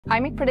I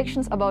make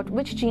predictions about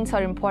which genes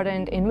are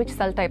important in which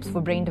cell types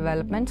for brain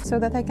development, so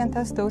that I can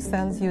test those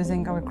cells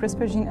using our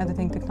CRISPR gene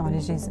editing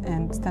technologies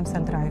and stem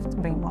cell-derived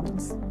brain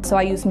models. So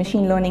I use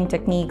machine learning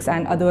techniques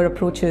and other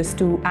approaches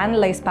to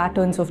analyze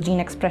patterns of gene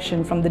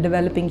expression from the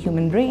developing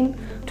human brain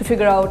to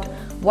figure out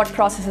what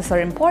processes are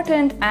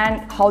important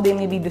and how they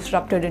may be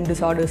disrupted in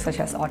disorders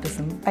such as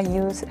autism. I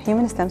use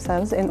human stem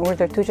cells in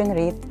order to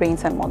generate brain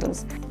cell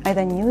models. I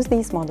then use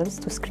these models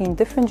to screen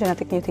different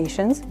genetic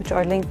mutations which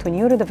are linked to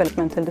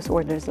neurodevelopmental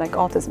disorders like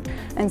autism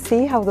and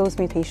see how those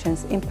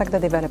mutations impact the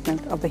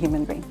development of the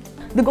human brain.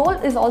 The goal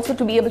is also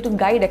to be able to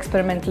guide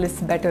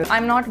experimentalists better.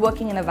 I'm not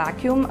working in a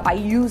vacuum. I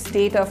use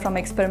data from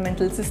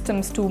experimental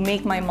systems to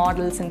make my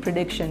models and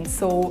predictions.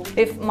 So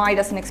if Mai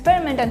does an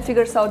experiment and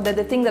figures out that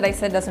the thing that I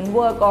said doesn't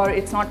work or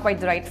it's not quite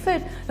the right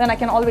fit, then I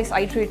can always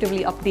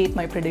iteratively update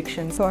my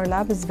predictions. So our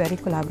lab is very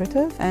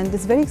collaborative, and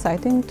it's very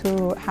exciting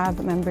to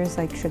have members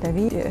like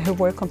Shudavi. Her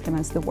work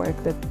complements the work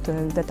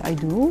that I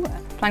do.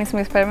 Planning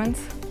some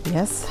experiments?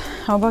 Yes.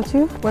 How about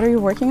you? What are you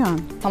working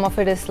on? Some of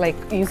it is like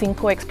using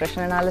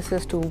co-expression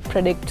analysis to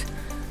predict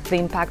the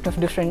impact of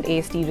different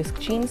ASD risk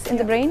genes in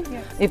the brain.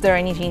 Yeah. If there are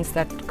any genes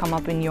that come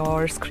up in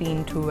your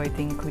screen too, I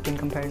think we can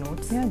compare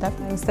notes. Yeah,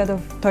 definitely. Instead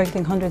of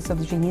targeting hundreds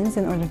of genes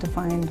in order to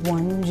find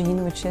one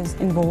gene which is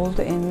involved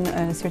in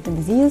a certain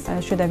disease,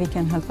 Shudavi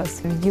can help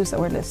us reduce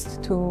our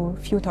list to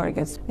few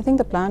targets. I think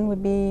the plan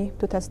would be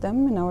to test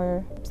them in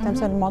our stem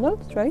cell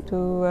models, right?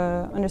 To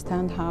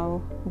understand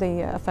how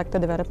they affect the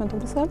development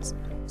of the cells.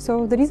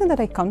 So the reason that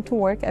I come to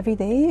work every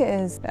day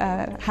is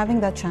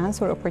having that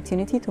chance or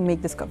opportunity to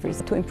make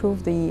discoveries, to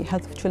improve the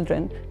health of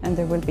children and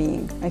their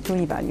well-being. I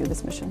truly value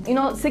this mission. You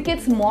know,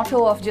 SickKids'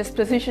 motto of just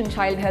precision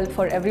child health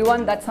for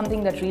everyone, that's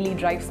something that really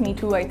drives me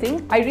too, I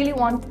think. I really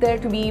want there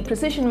to be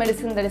precision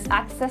medicine that is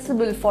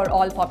accessible for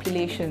all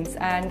populations,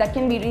 and that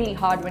can be really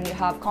hard when you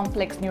have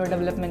complex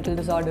neurodevelopmental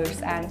disorders,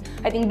 and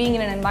I think being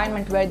in an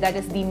environment where that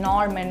is the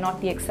norm and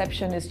not the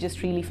exception is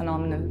just really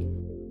phenomenal.